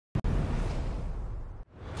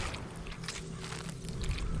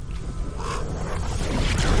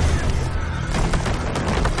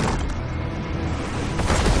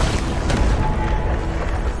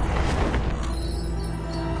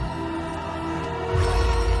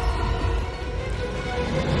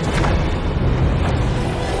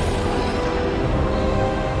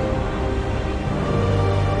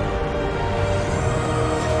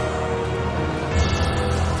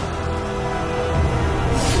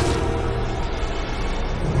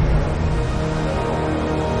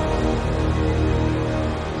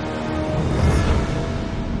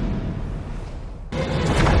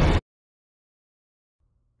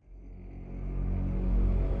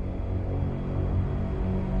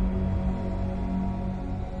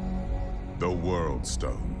The World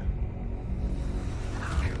Stone.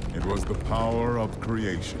 It was the power of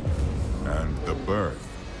creation and the birth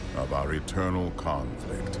of our eternal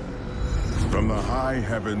conflict. From the high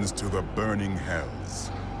heavens to the burning hells,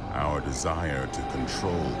 our desire to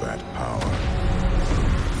control that power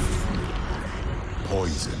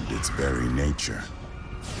poisoned its very nature.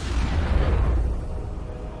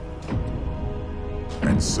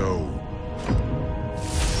 And so,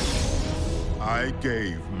 I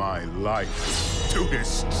gave my life to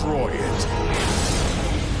destroy it.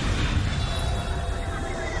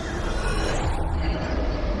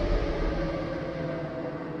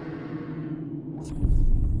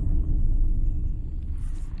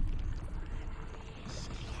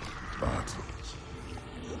 But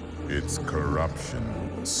its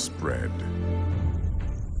corruption spread.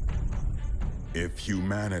 If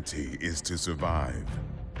humanity is to survive,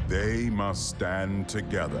 they must stand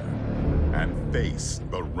together and face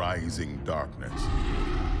the rising darkness.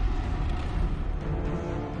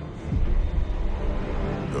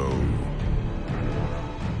 Though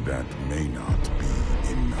that may not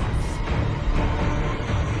be enough.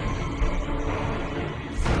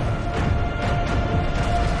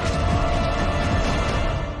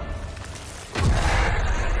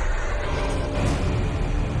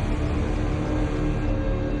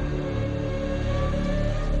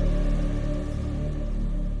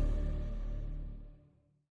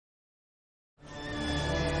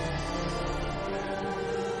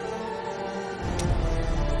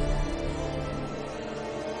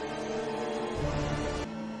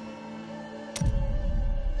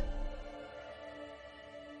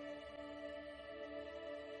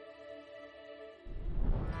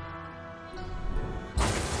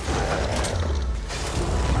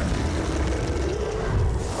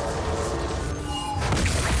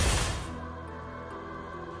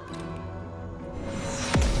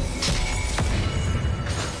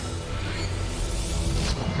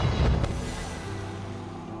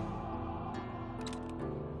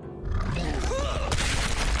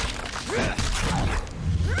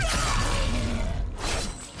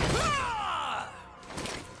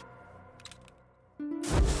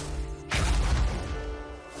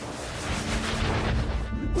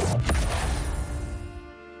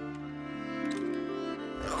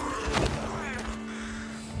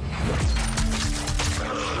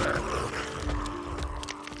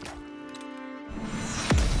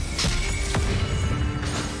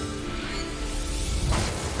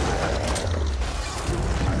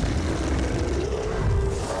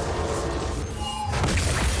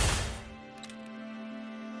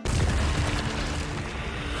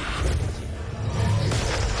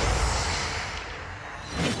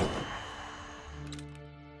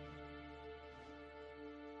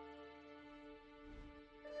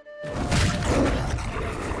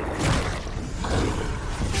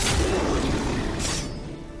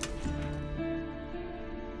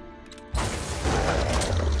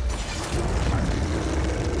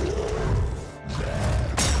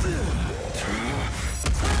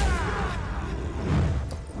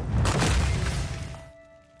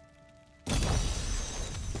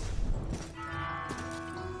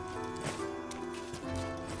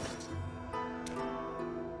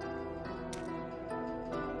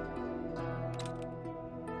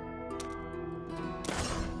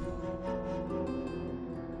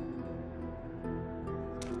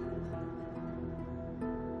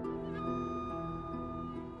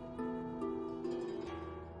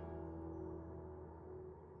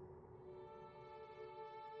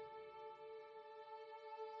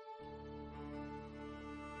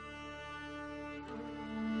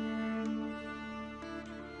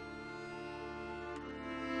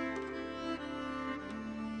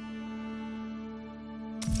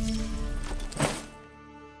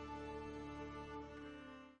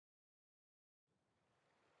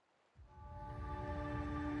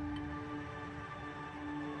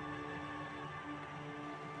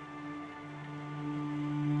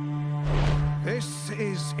 This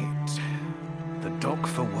is it. The dock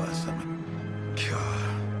for Wortham.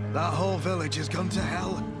 God, that whole village has gone to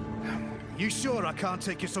hell. You sure I can't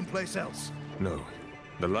take you someplace else? No.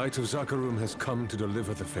 The light of Zakarum has come to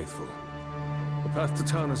deliver the faithful. The path to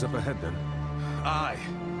town is up ahead, then? Aye.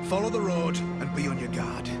 Follow the road and be on your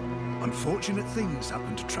guard. Unfortunate things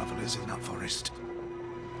happen to travelers in that forest.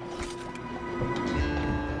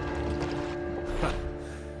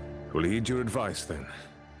 We'll heed your advice, then.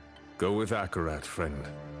 Go with Akarat, friend.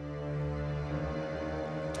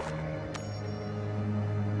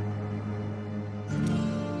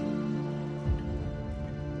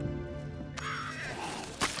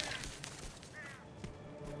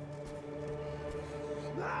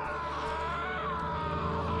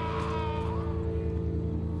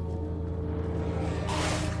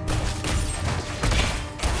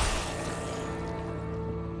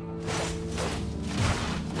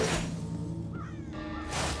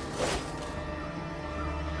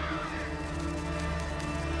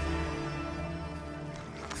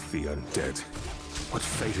 the undead. What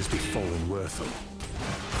fate has befallen Wertham?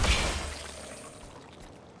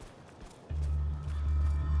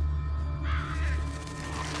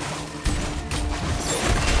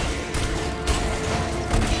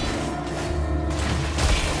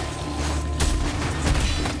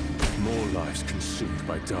 More lives consumed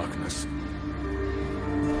by darkness.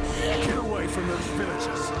 Get away from those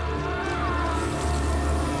villagers!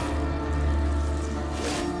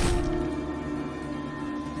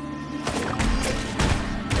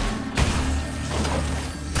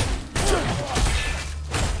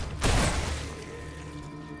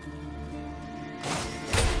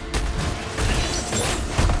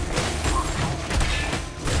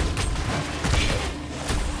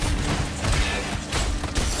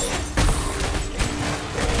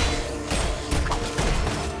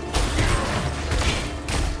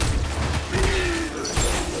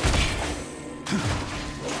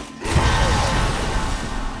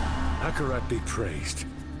 Akarat be praised.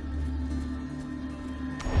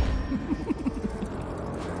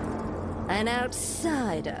 An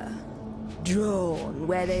outsider, drawn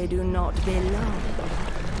where they do not belong.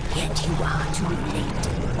 Yet you are too late.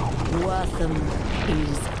 Wertham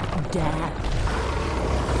is dead.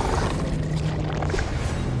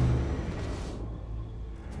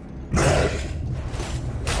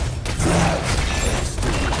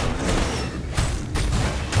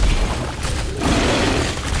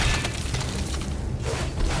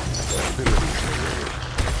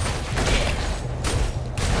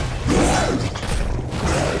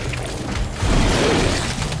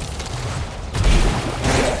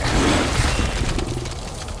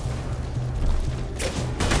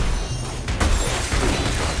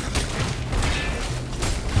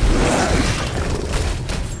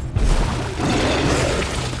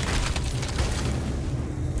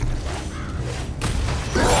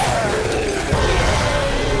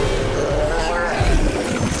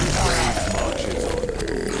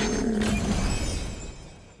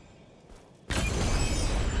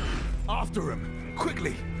 After him!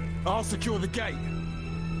 Quickly! I'll secure the gate!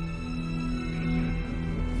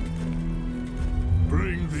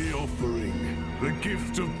 Bring the offering. The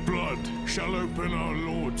gift of blood shall open our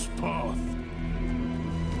Lord's path.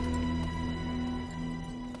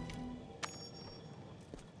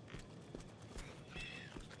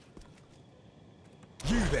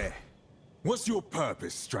 You there! What's your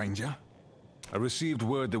purpose, stranger? I received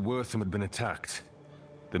word that Wertham had been attacked.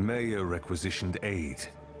 The mayor requisitioned aid.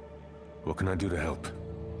 What can I do to help?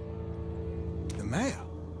 The mayor?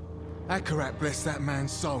 Akarat bless that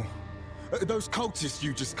man's soul. Those cultists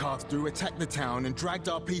you just carved through attacked the town and dragged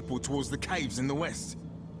our people towards the caves in the west.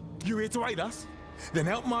 You here to aid us? Then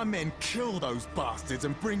help my men kill those bastards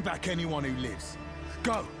and bring back anyone who lives.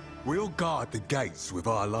 Go! We'll guard the gates with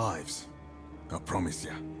our lives. I promise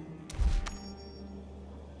you.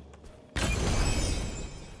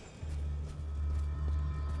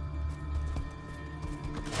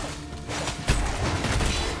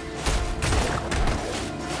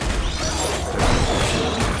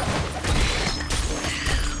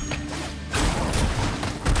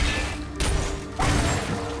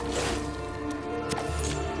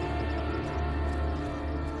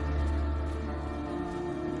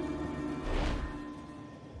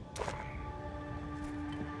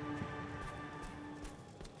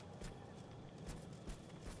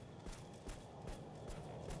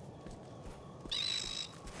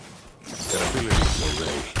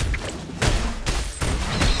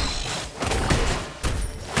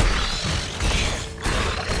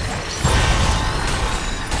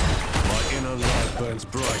 My inner light burns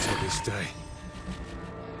brighter this day.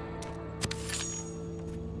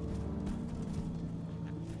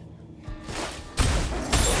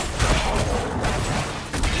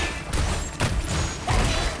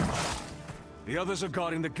 The others are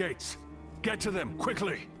guarding the gates. Get to them,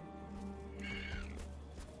 quickly!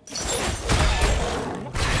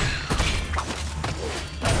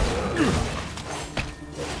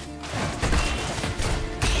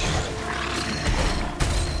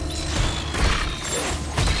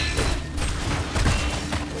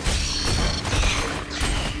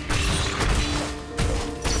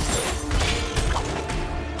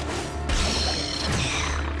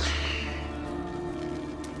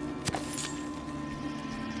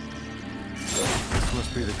 This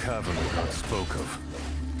must be the cavern the god spoke of.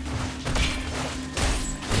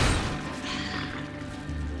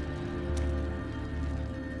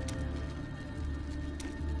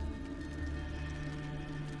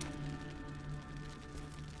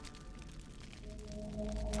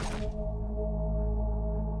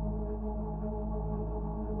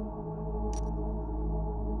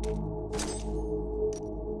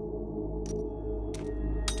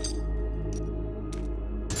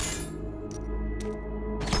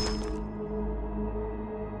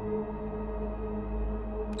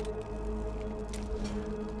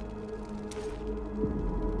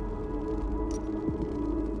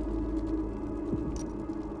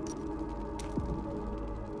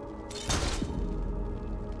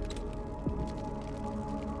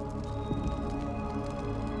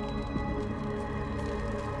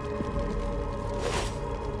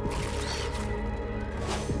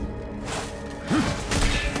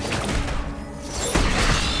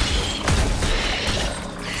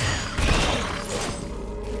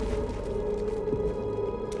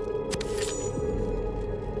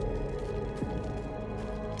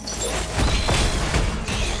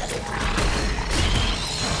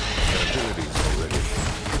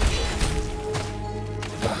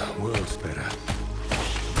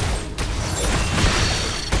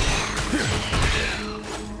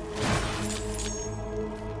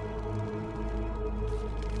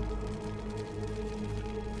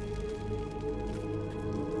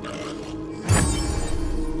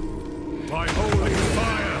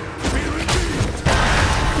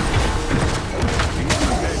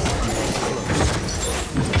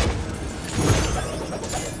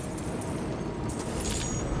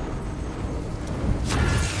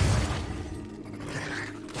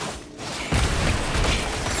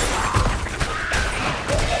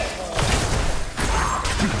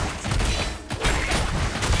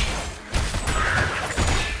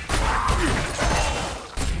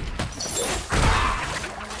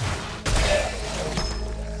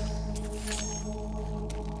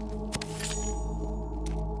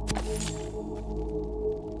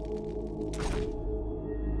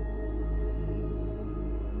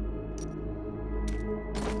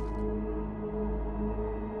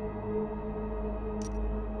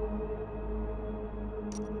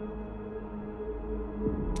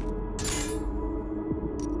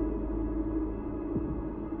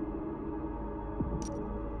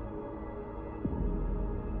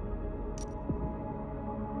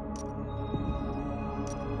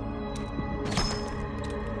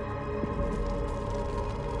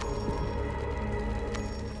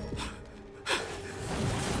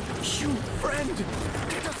 Friend,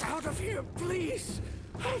 get us out of here, please!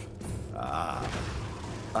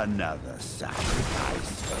 Another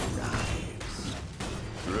sacrifice arrives.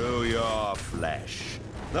 Through your flesh,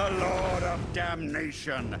 the Lord of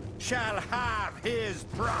Damnation shall have his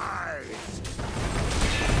prize!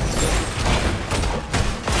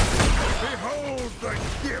 Behold the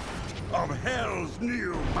gift of Hell's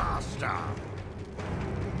new master!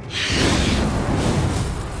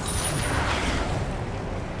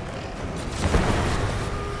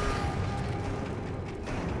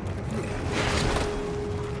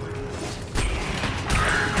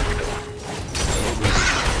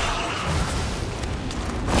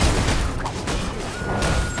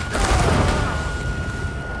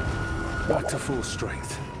 Back to full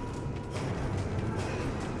strength.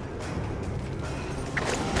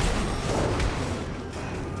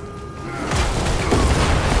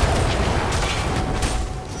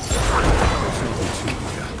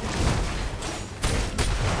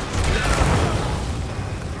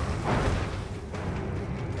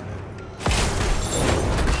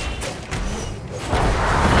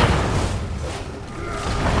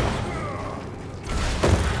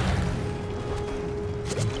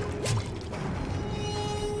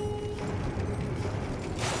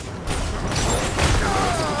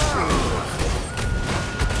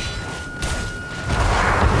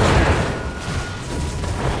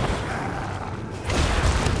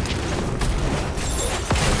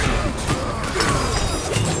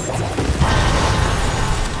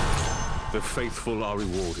 The faithful are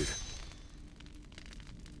rewarded.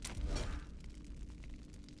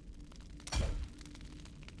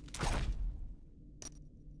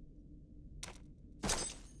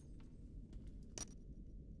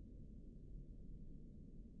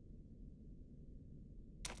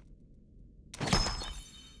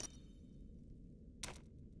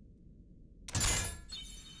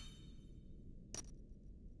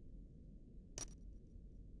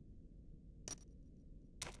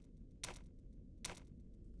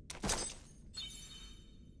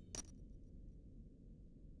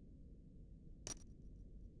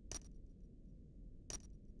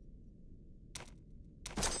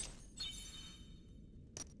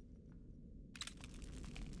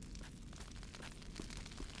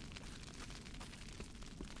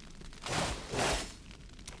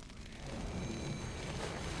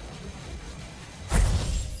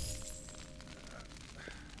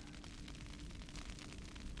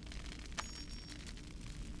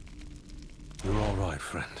 You're all right,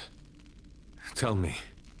 friend. Tell me,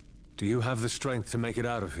 do you have the strength to make it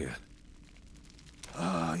out of here?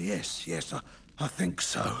 Yes, I think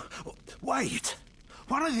so. Wait!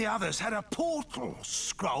 One of the others had a portal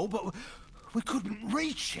scroll, but we couldn't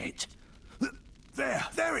reach it.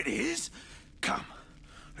 There it is! Come,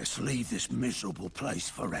 let's leave this miserable place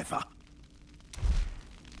forever.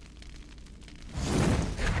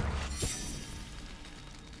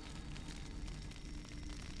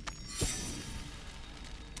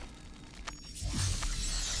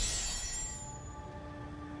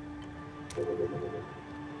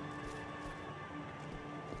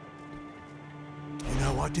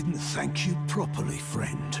 I didn't thank you properly,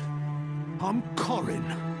 friend. I'm Corin,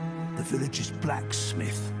 the village's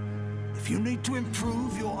blacksmith. If you need to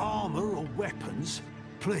improve your armor or weapons,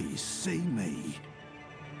 please see me.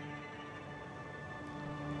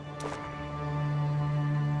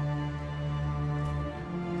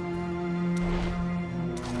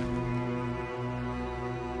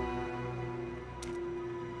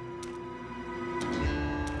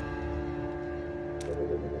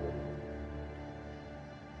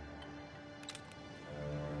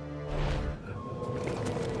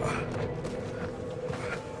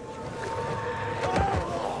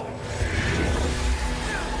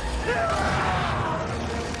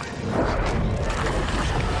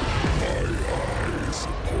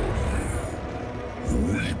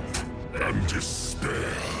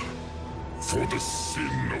 For the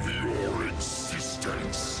sin of your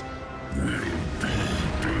existence will be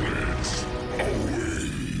bled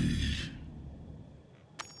away.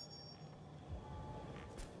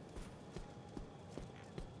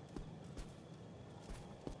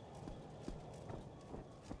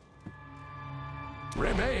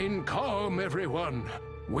 Remain calm, everyone.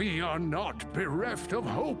 We are not bereft of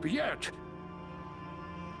hope yet.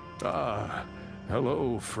 Ah,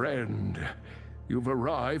 hello, friend. You've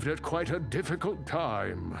arrived at quite a difficult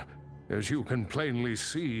time. As you can plainly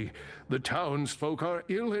see, the townsfolk are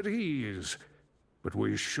ill at ease. But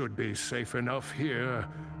we should be safe enough here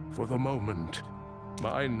for the moment.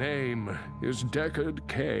 My name is Deckard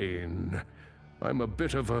Cain. I'm a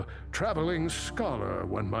bit of a traveling scholar,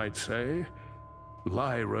 one might say.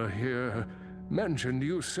 Lyra here mentioned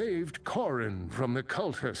you saved Corin from the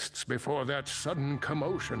cultists before that sudden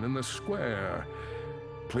commotion in the square.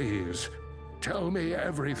 Please, tell me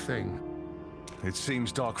everything. It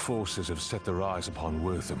seems dark forces have set their eyes upon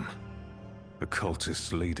Wortham. The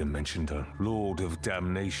cultist's leader mentioned a Lord of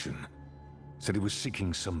Damnation. Said he was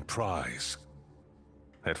seeking some prize.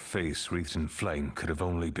 That face wreathed in flame could have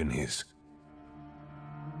only been his.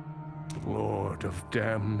 Lord of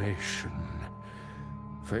Damnation.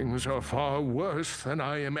 Things are far worse than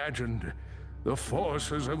I imagined. The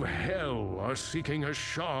forces of hell are seeking a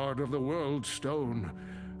shard of the World Stone,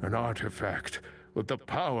 an artifact with the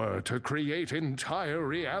power to create entire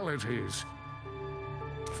realities.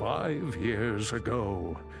 5 years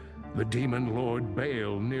ago, the demon Lord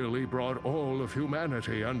Baal nearly brought all of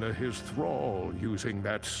humanity under his thrall using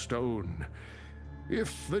that stone.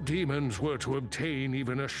 If the demons were to obtain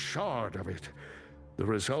even a shard of it, the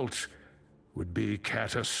results would be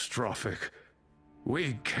catastrophic.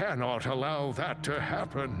 We cannot allow that to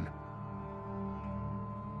happen.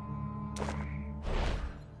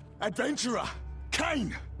 Adventurer!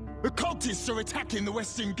 Kane! The cultists are attacking the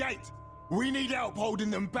Western Gate! We need help holding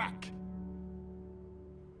them back!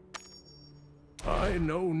 I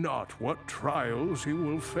know not what trials you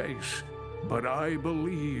will face, but I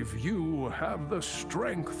believe you have the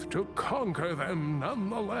strength to conquer them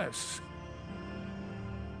nonetheless.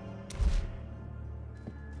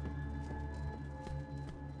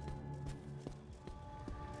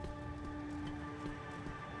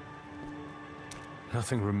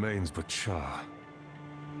 Nothing remains but char.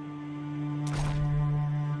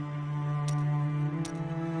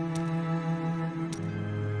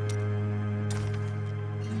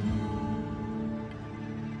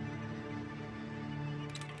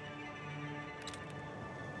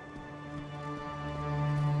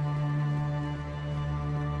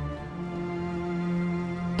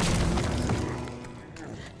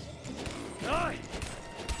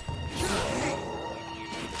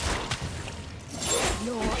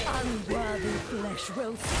 Your unworthy flesh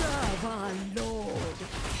will serve our Lord.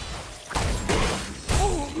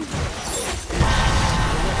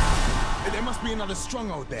 There must be another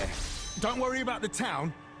stronghold there. Don't worry about the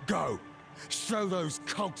town. Go. Show those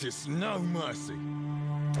cultists no mercy.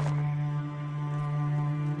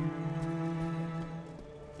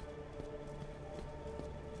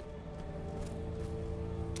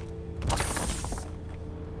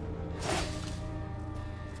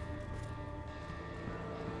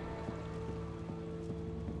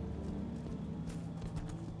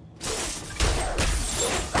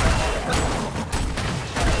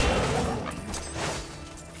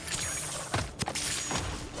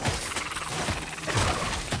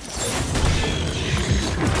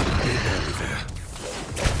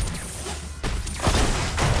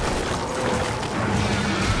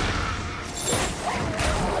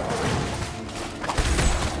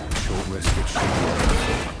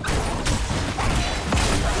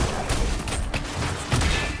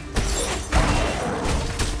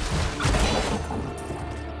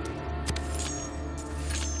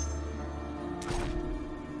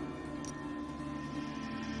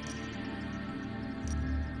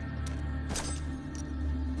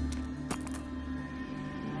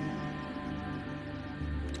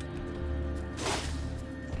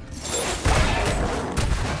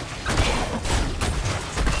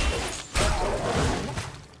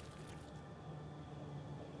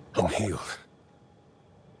 I'm healed.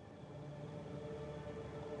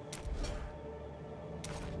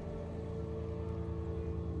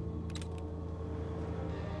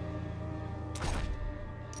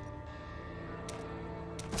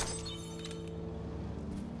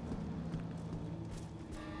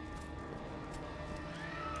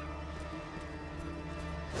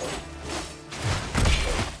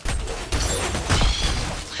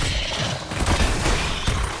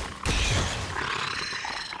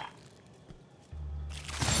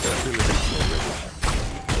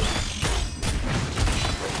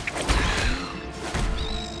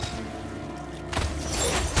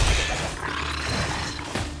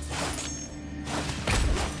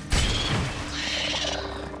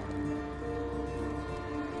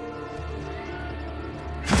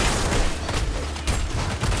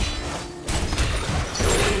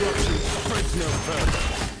 No further.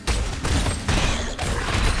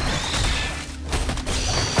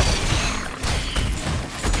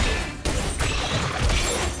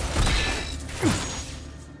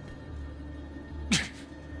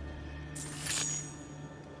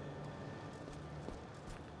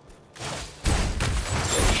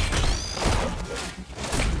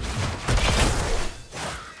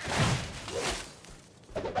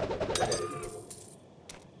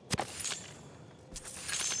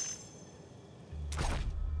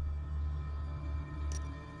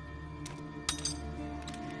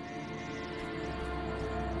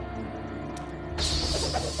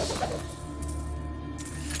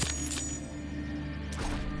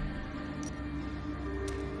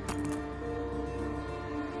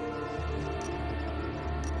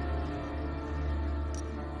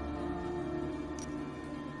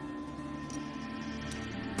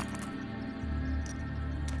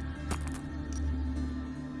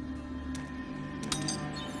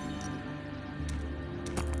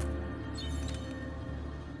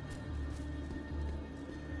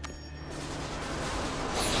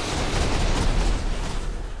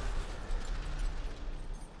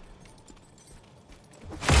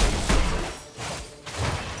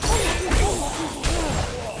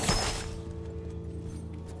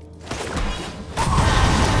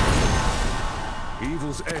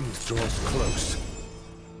 end draws close.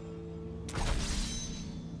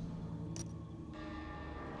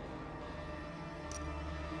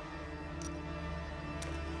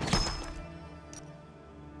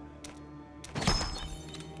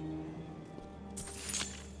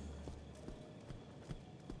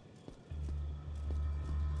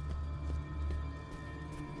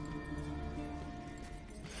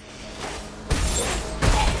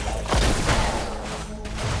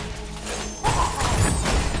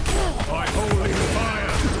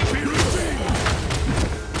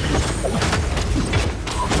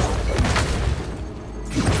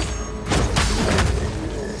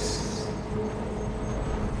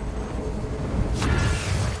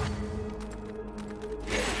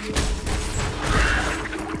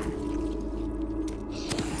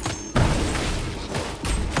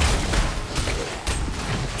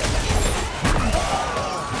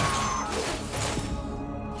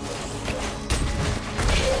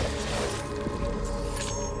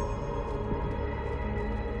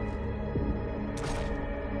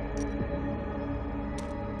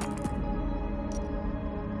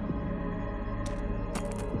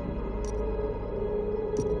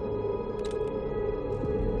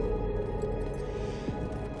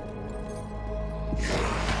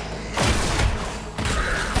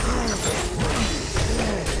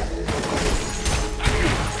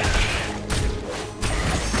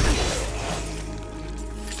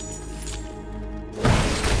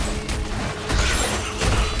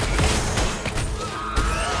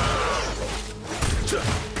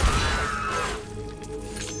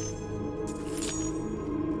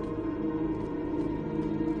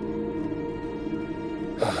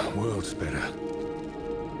 World's better.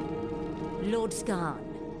 Lord Skarn,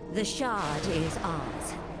 the shard is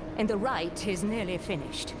ours, and the rite is nearly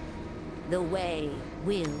finished. The way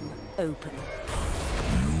will open.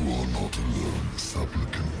 You are not alone,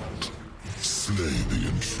 supplicant. Slay the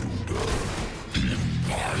intruder in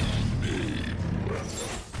my name.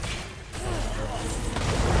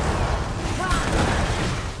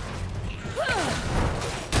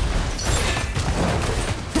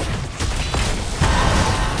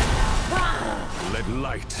 Let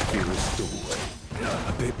light be restored.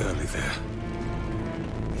 A bit early there.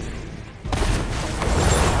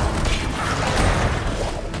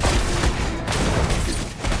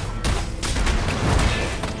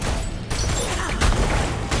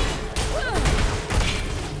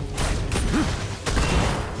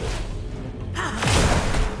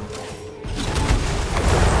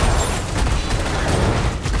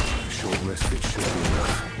 Short respite should be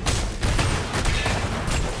enough.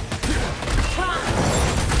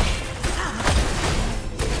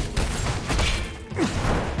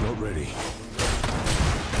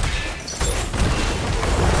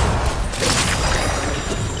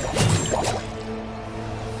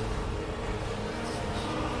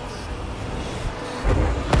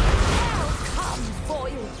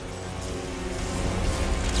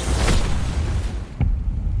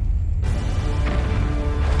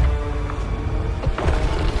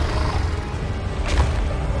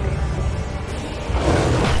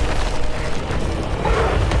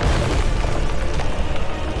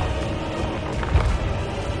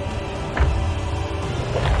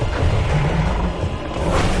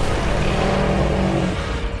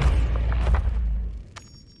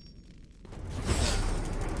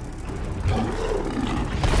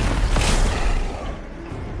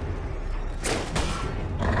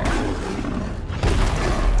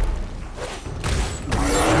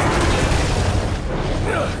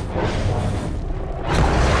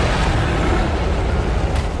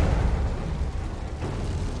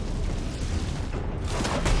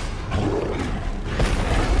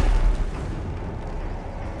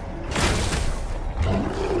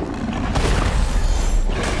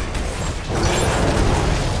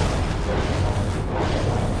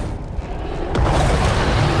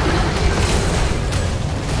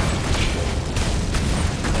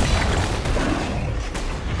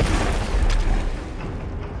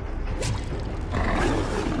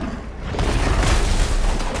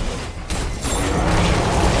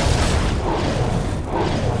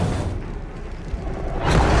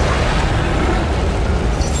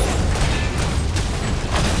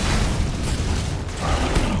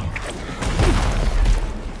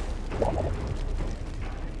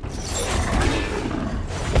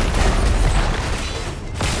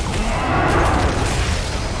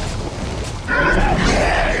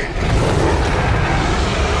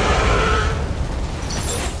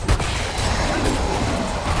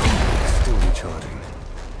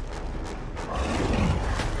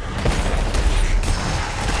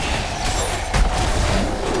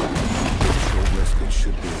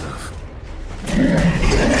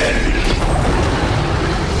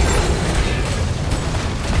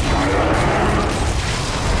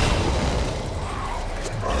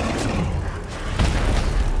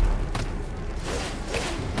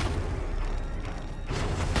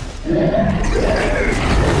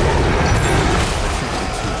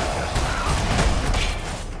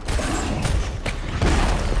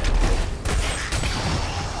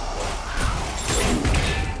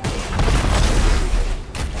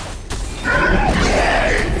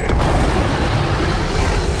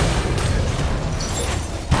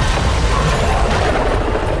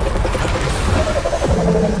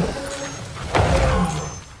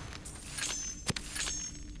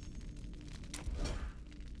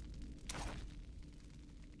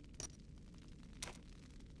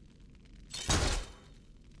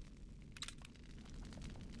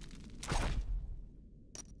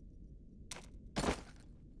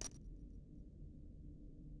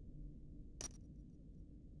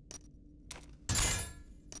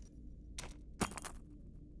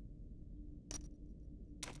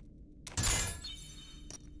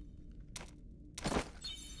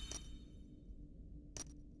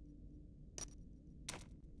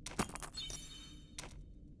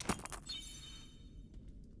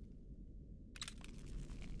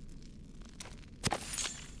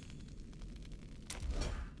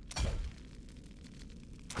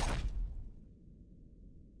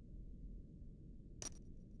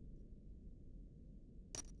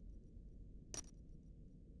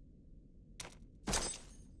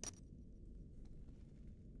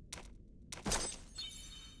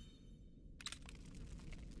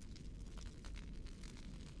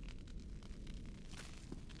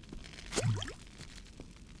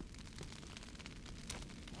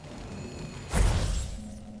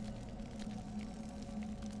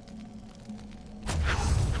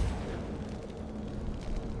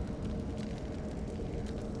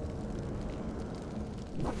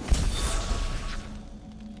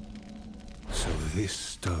 This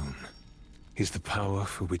stone is the power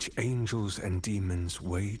for which angels and demons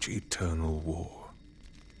wage eternal war.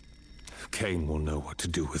 Cain will know what to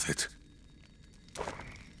do with it.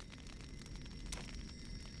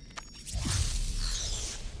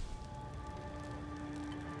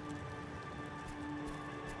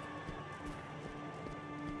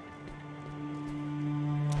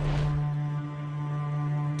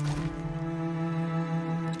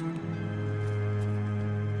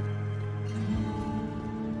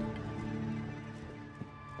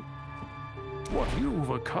 What you've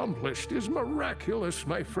accomplished is miraculous,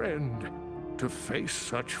 my friend. To face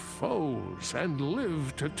such foes and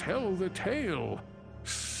live to tell the tale.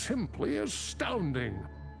 Simply astounding.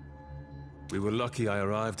 We were lucky I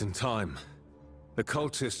arrived in time. The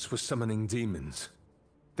cultists were summoning demons.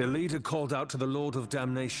 Their leader called out to the Lord of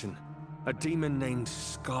Damnation, a demon named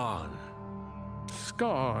Skarn.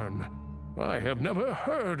 Skarn? I have never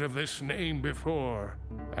heard of this name before.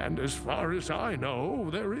 And as far as I know,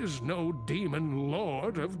 there is no demon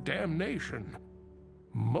Lord of Damnation.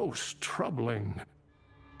 Most troubling.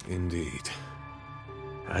 Indeed.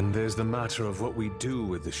 And there's the matter of what we do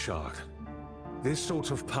with the shard. This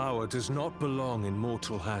sort of power does not belong in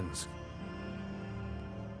mortal hands.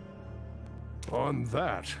 On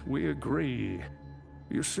that, we agree.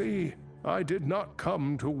 You see, I did not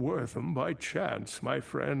come to Wortham by chance, my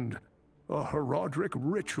friend. A Herodric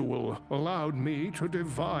ritual allowed me to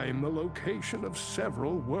divine the location of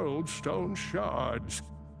several World Stone shards.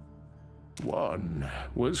 One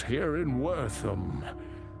was here in Wortham.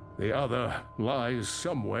 The other lies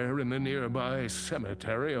somewhere in the nearby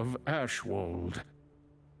cemetery of Ashwold.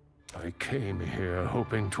 I came here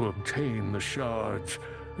hoping to obtain the shards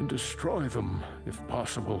and destroy them, if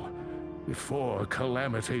possible, before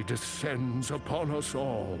calamity descends upon us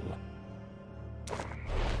all.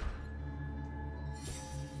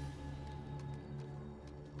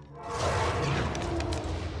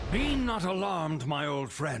 Be not alarmed, my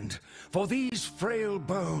old friend, for these frail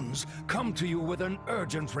bones come to you with an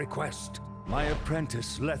urgent request. My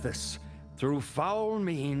apprentice, Lethis, through foul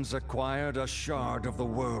means acquired a shard of the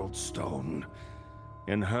World Stone.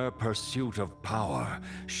 In her pursuit of power,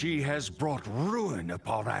 she has brought ruin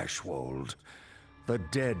upon Ashwold. The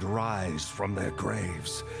dead rise from their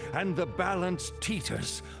graves, and the balance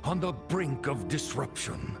teeters on the brink of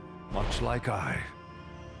disruption, much like I.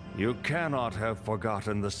 You cannot have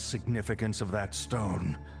forgotten the significance of that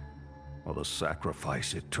stone, or the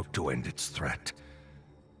sacrifice it took to end its threat.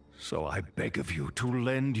 So I beg of you to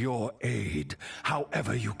lend your aid,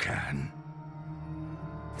 however you can.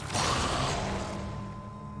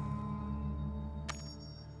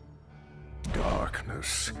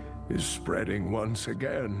 Darkness is spreading once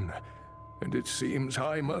again, and it seems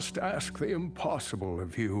I must ask the impossible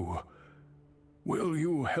of you. Will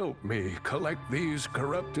you help me collect these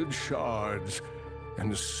corrupted shards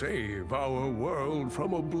and save our world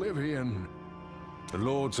from oblivion? The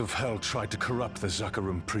Lords of Hell tried to corrupt the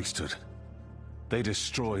Zakarum priesthood. They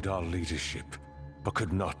destroyed our leadership, but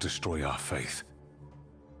could not destroy our faith.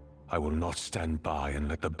 I will not stand by and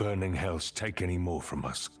let the burning hells take any more from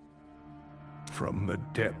us. From the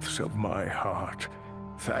depths of my heart,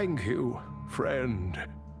 thank you, friend.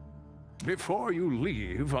 Before you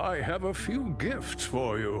leave, I have a few gifts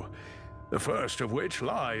for you. The first of which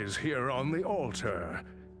lies here on the altar.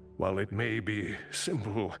 While it may be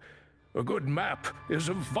simple, a good map is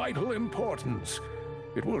of vital importance.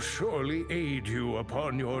 It will surely aid you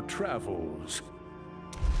upon your travels.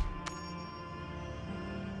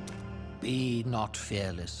 Be not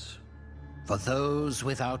fearless, for those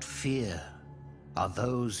without fear are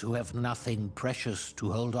those who have nothing precious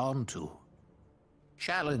to hold on to.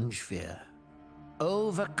 Challenge fear,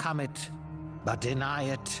 overcome it, but deny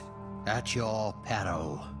it at your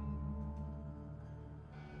peril.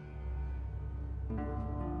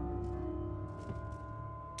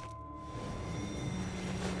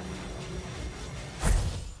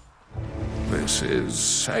 This is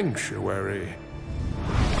Sanctuary.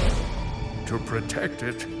 To protect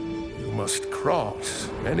it, you must cross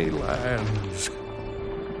many lands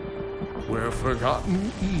where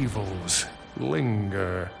forgotten evils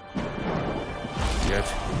linger.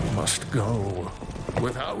 Yet you must go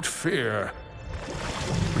without fear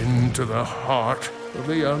into the heart of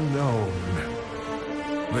the unknown.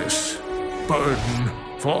 This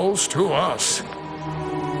burden falls to us.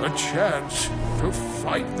 A chance to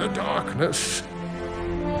fight the darkness,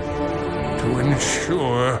 to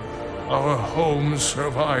ensure our home's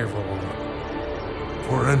survival.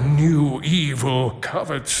 For a new evil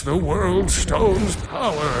covets the World Stone's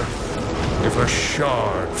power. If a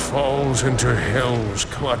shard falls into Hell's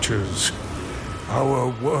clutches, our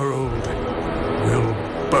world will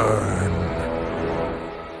burn.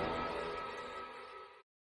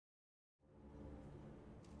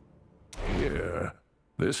 Here,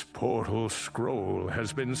 this portal scroll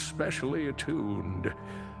has been specially attuned.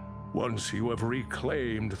 Once you have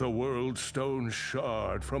reclaimed the World Stone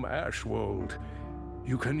shard from Ashwold,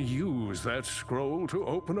 you can use that scroll to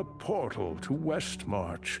open a portal to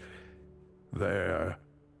Westmarch. There,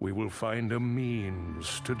 we will find a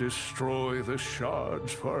means to destroy the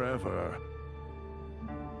shards forever.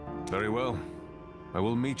 Very well. I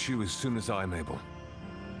will meet you as soon as I am able.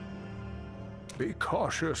 Be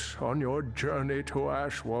cautious on your journey to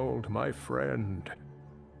Ashwold, my friend.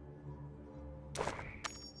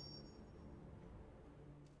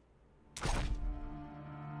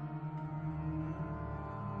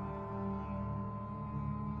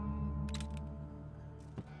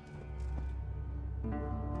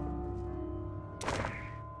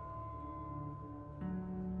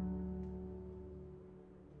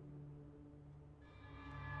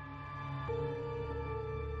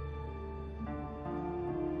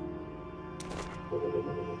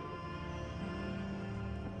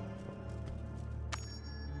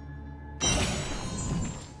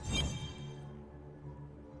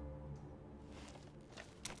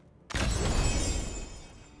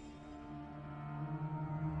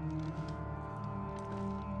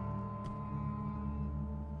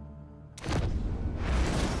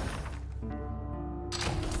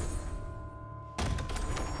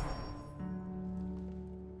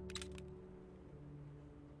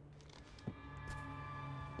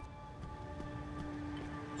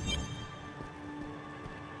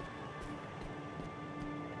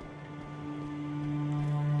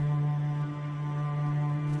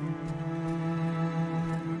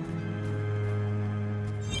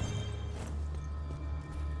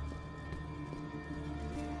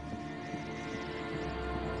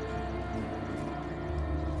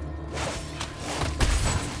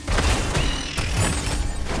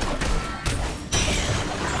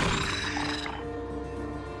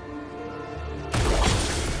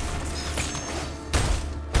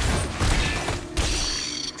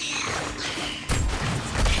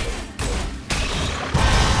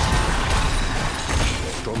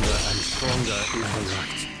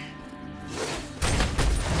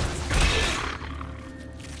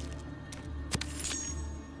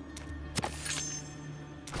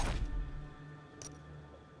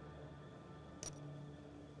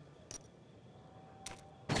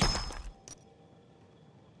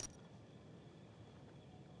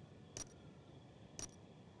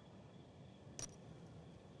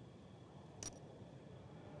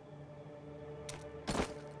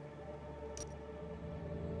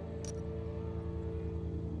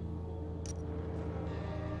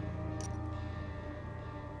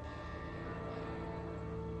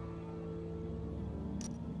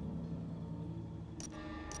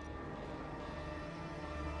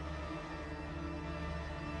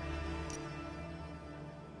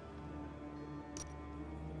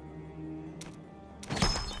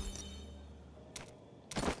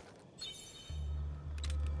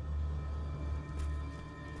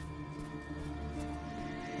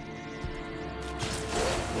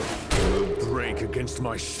 against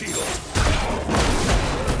my shield.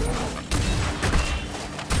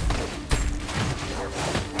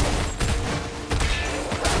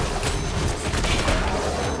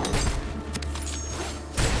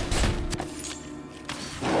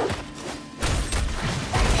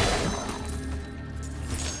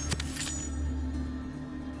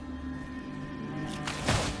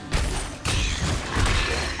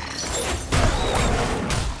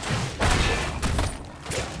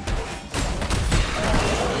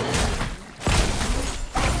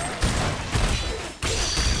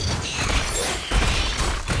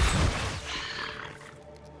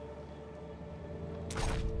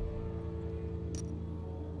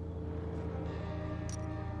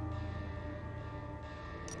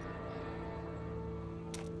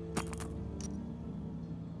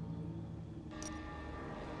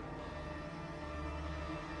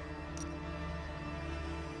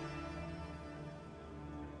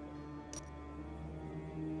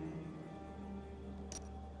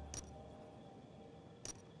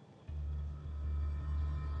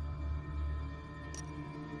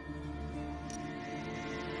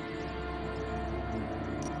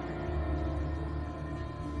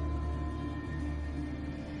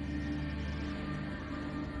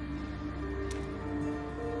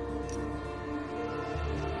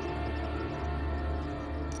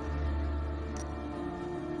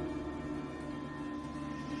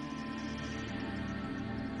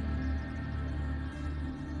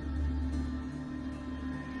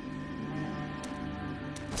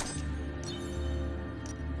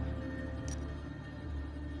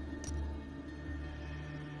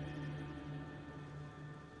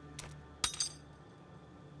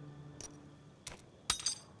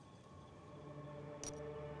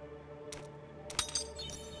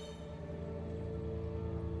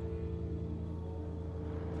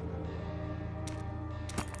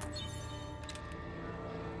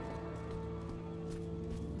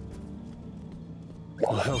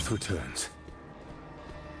 My health returns.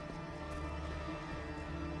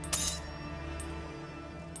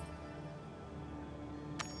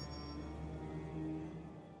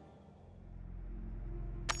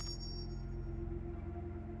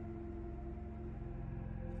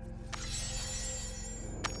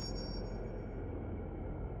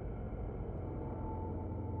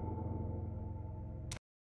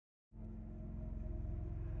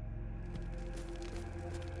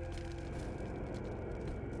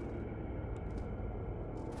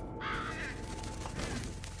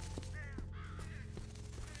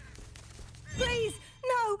 Please,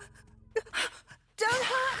 no! Don't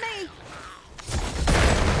hurt me!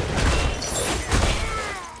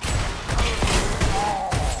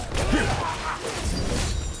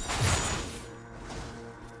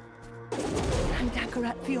 Thank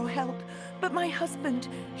Akarat for your help, but my husband,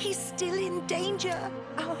 he's still in danger.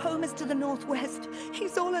 Our home is to the northwest.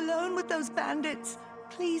 He's all alone with those bandits.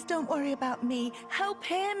 Please don't worry about me. Help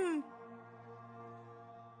him!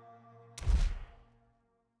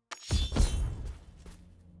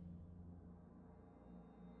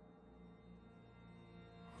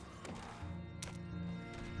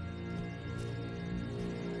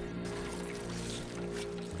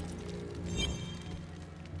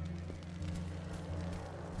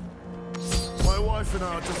 My wife and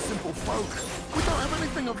I are just simple folk. We don't have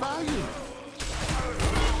anything of value.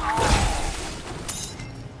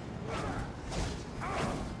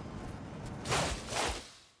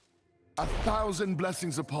 A thousand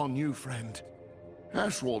blessings upon you, friend.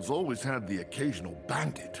 Ashwald's always had the occasional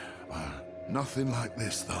bandit. Nothing like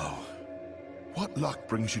this, though. What luck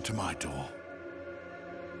brings you to my door?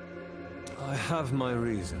 I have my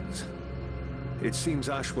reasons. It seems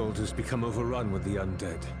Ashwald has become overrun with the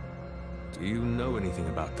undead. Do you know anything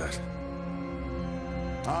about that?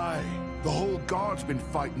 Aye. The whole guard's been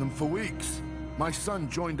fighting them for weeks. My son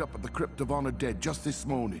joined up at the Crypt of Honor Dead just this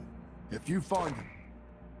morning. If you find him...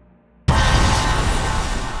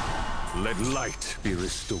 Let light be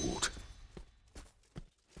restored.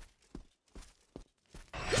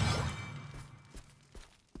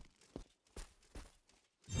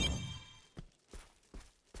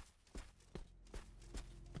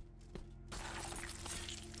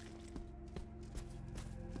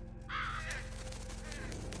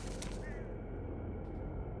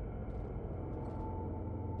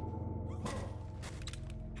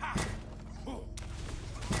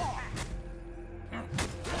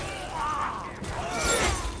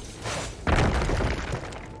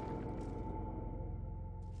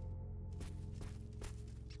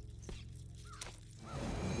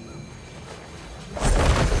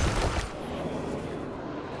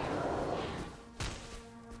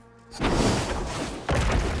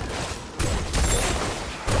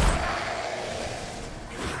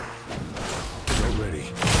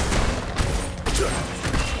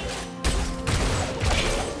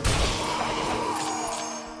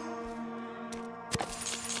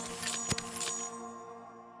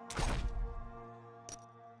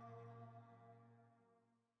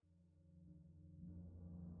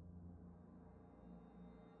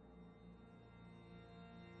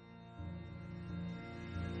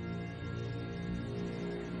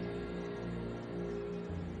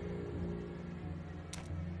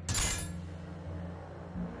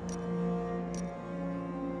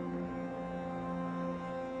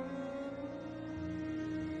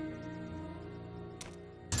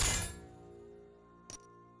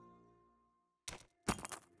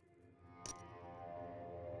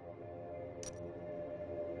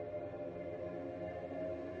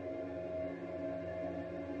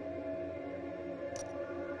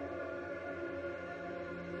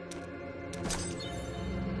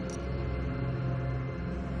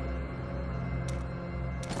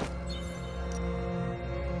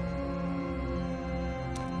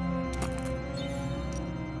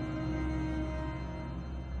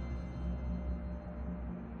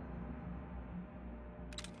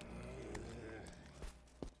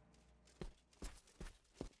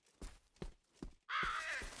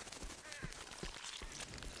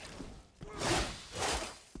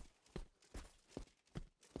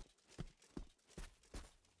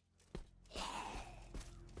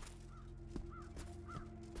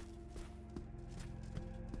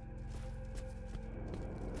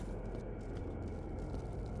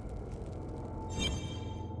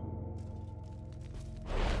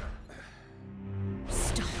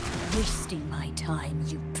 wasting my time,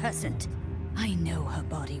 you peasant. I know her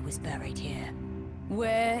body was buried here.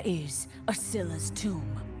 Where is Asila's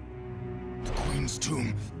tomb? The Queen's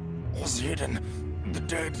tomb is hidden. The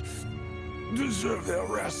dead deserve their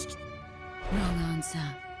rest. Wrong answer.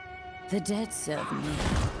 The dead serve me.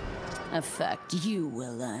 A fact you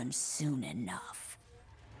will learn soon enough.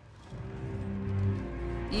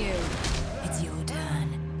 You, it's your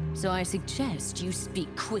turn. So I suggest you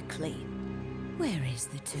speak quickly. Where is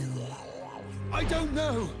the tomb? I don't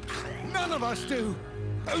know. None of us do.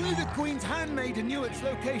 Only the Queen's handmaiden knew its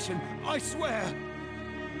location. I swear.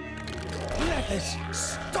 Let us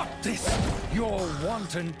stop this! Your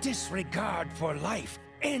wanton disregard for life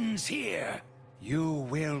ends here. You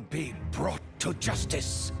will be brought to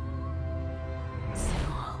justice.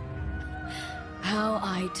 How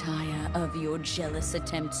I tire of your jealous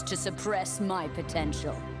attempts to suppress my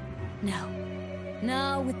potential.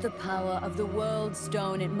 Now with the power of the World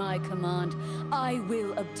Stone at my command, I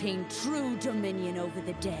will obtain true dominion over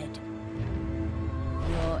the dead.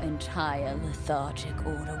 Your entire lethargic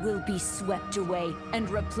order will be swept away and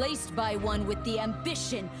replaced by one with the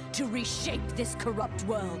ambition to reshape this corrupt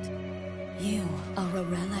world. You are a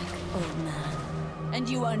relic, old man, and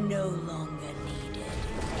you are no longer needed.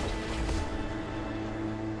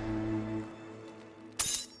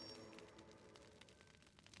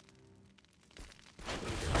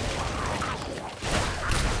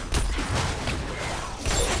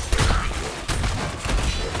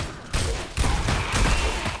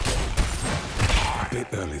 A bit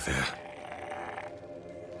early there.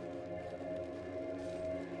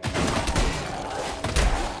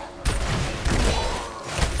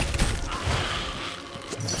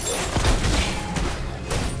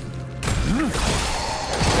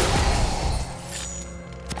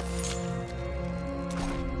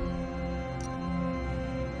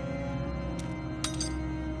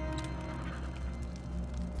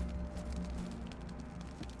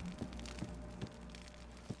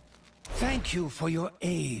 Thank you for your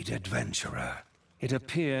aid, adventurer. It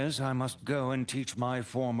appears I must go and teach my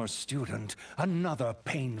former student another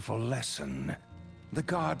painful lesson. The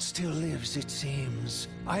guard still lives, it seems.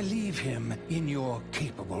 I leave him in your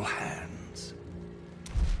capable hands.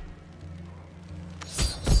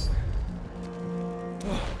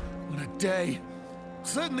 Oh, what a day.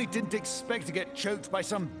 Certainly didn't expect to get choked by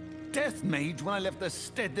some death mage when I left the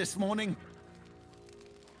stead this morning.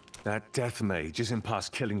 That death mage isn't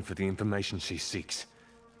past killing for the information she seeks.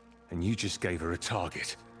 And you just gave her a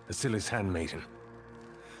target, Asila's handmaiden.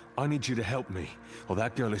 I need you to help me, or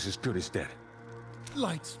that girl is as good as dead.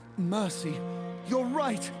 Light, mercy, you're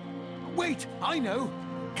right. Wait, I know.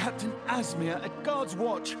 Captain Asmir at Guard's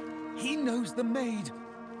Watch. He knows the maid.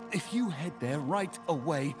 If you head there right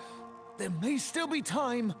away, there may still be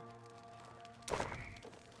time.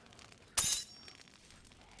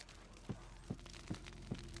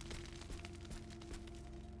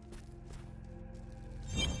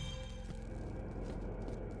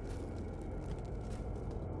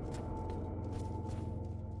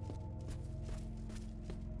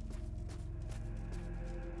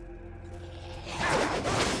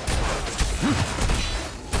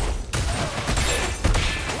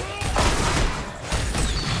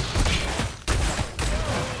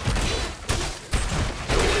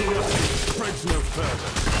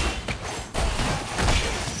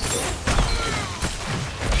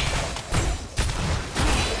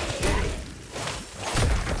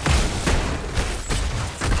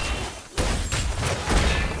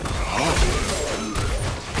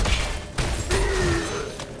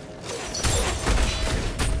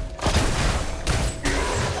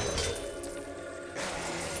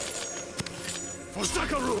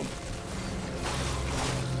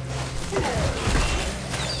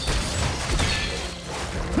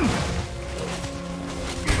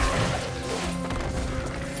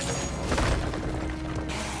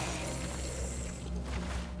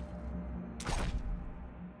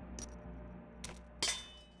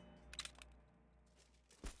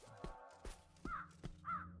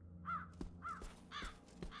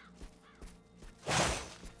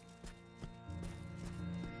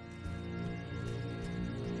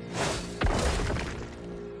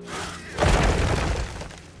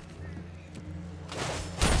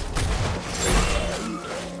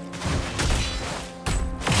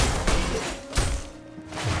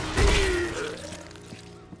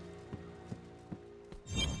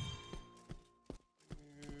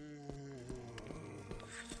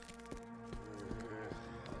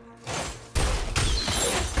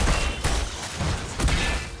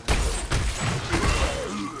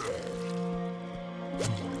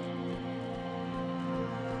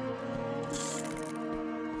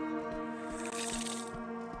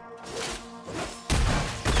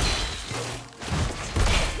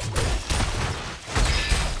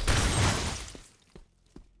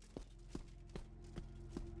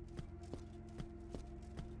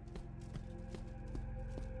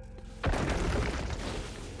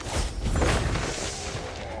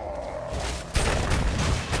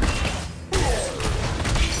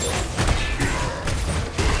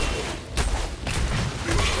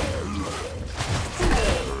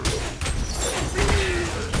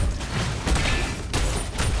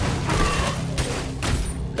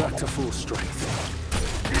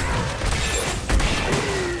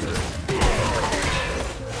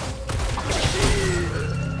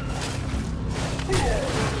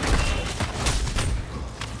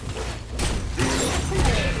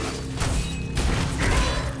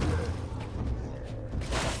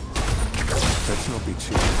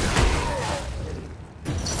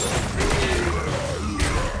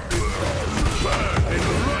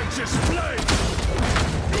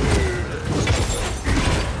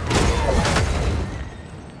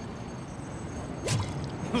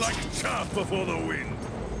 for the wind.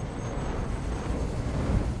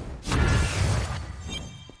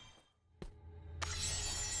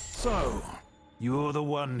 So, you're the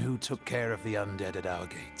one who took care of the undead at our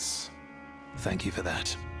gates. Thank you for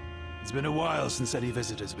that. It's been a while since any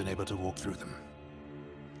visitor's been able to walk through them.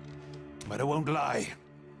 But I won't lie,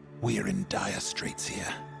 we're in dire straits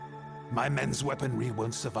here. My men's weaponry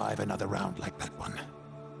won't survive another round like that one.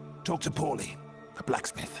 Talk to Paulie, the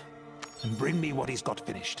blacksmith, and bring me what he's got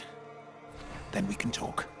finished. Then we can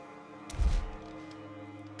talk.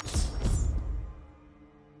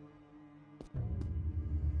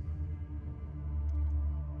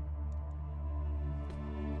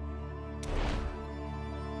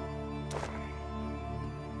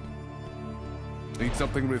 Need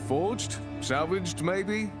something reforged? Salvaged,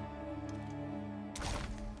 maybe?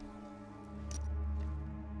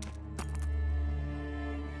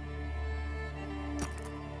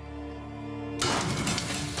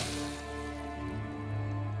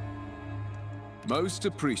 Most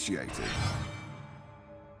appreciated.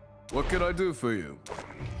 What can I do for you?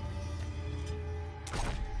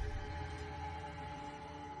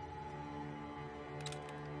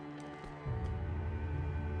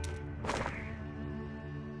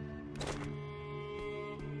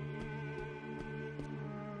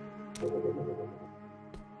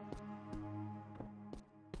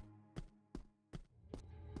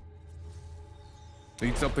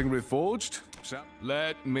 Need something reforged?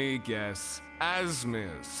 Let me guess.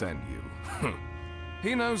 Asmir sent you.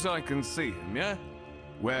 He knows I can see him, yeah?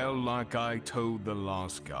 Well, like I told the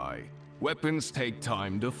last guy, weapons take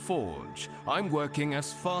time to forge. I'm working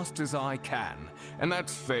as fast as I can, and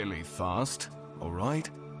that's fairly fast, all right?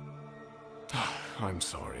 I'm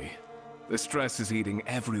sorry. The stress is eating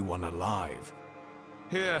everyone alive.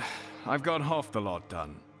 Here, I've got half the lot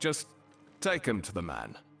done. Just take them to the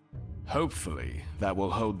man. Hopefully, that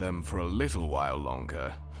will hold them for a little while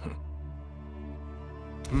longer.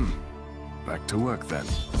 Back to work then.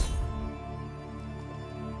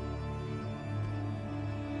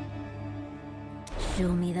 Show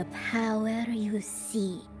me the power you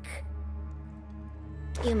seek.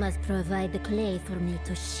 You must provide the clay for me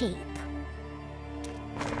to shape.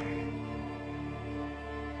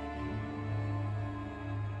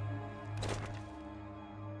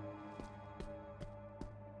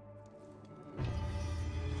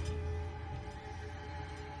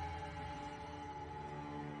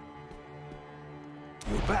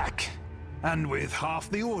 You're back. And with half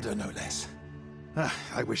the order, no less.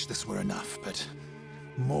 I wish this were enough, but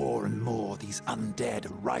more and more these undead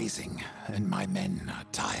are rising, and my men are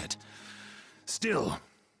tired. Still,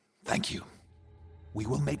 thank you. We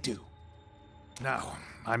will make do. Now,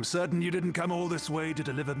 I'm certain you didn't come all this way to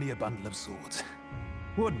deliver me a bundle of swords.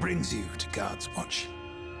 What brings you to Guard's Watch?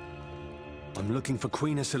 I'm looking for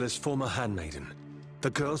Queen Asila's former handmaiden. The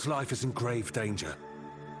girl's life is in grave danger.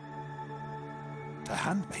 A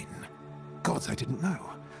handmaiden? Gods, I didn't know.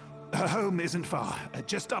 Her home isn't far,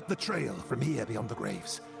 just up the trail from here beyond the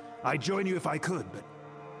graves. I'd join you if I could, but...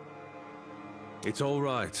 It's all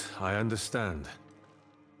right, I understand.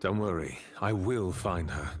 Don't worry, I will find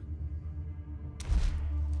her.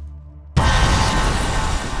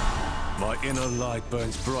 My inner light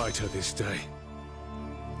burns brighter this day.